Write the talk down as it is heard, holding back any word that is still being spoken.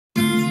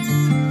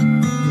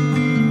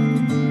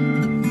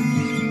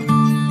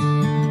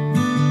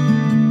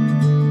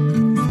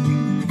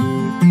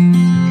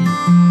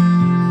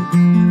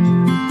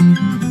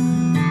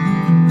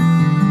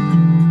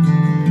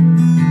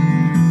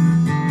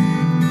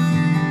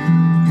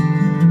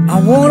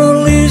wanna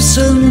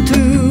listen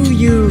to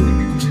you.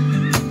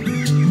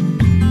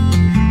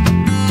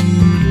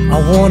 I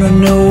wanna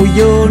know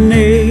your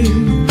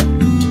name.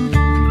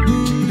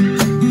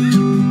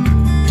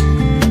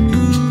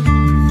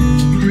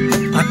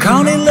 I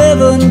count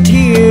 11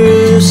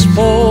 tears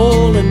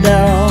falling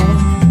down,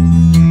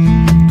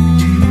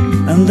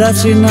 and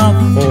that's enough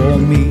for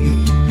me.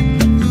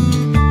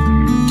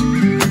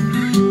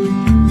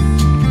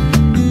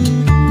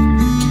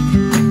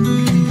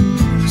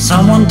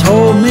 Someone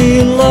told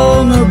me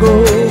long ago,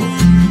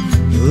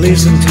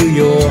 listen to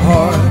your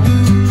heart.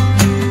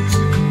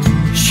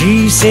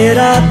 She said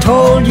I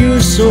told you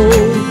so,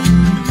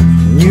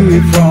 knew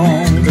it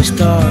from the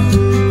start.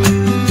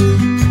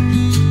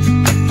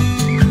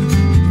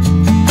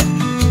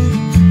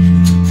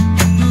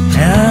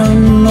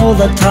 And all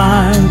the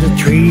time the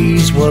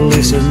trees were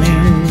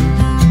listening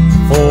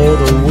for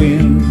the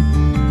wind.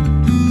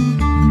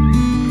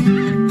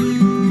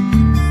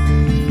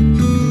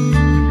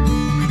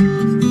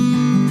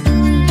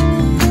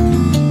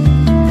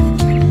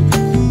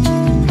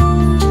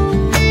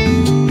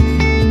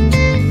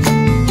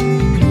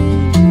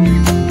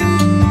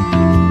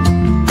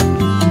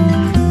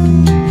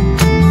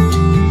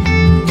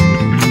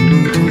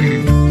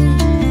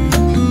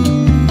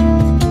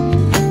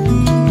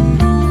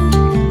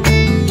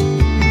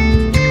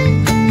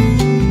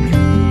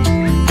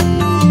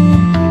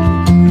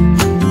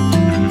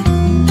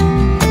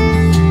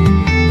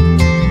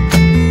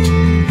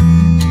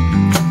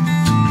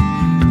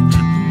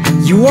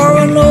 You are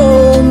an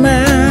old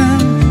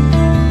man,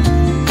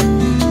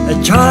 a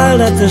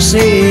child at the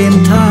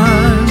same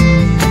time.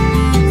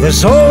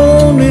 There's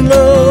only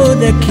love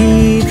that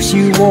keeps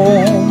you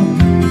warm,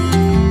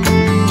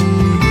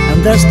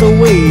 and that's the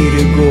way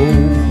to go.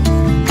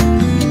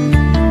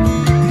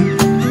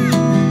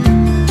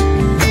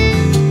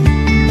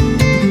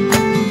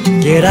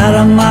 Get out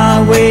of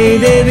my way,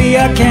 baby,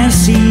 I can't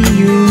see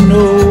you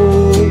no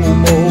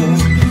more.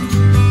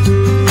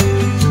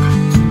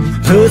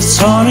 Put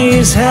on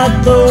his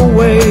hat the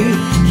way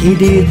he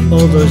did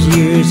all those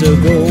years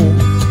ago.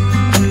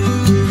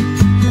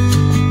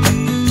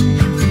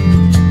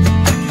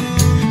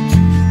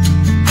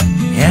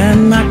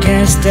 And I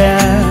can't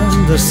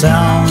stand the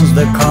sounds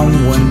that come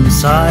when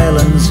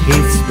silence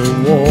hits the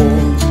wall.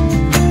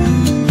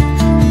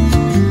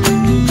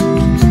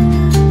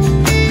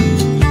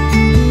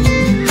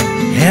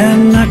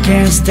 And I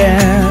can't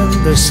stand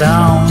the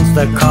sounds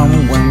that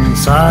come when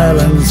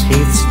silence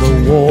hits the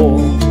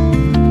wall.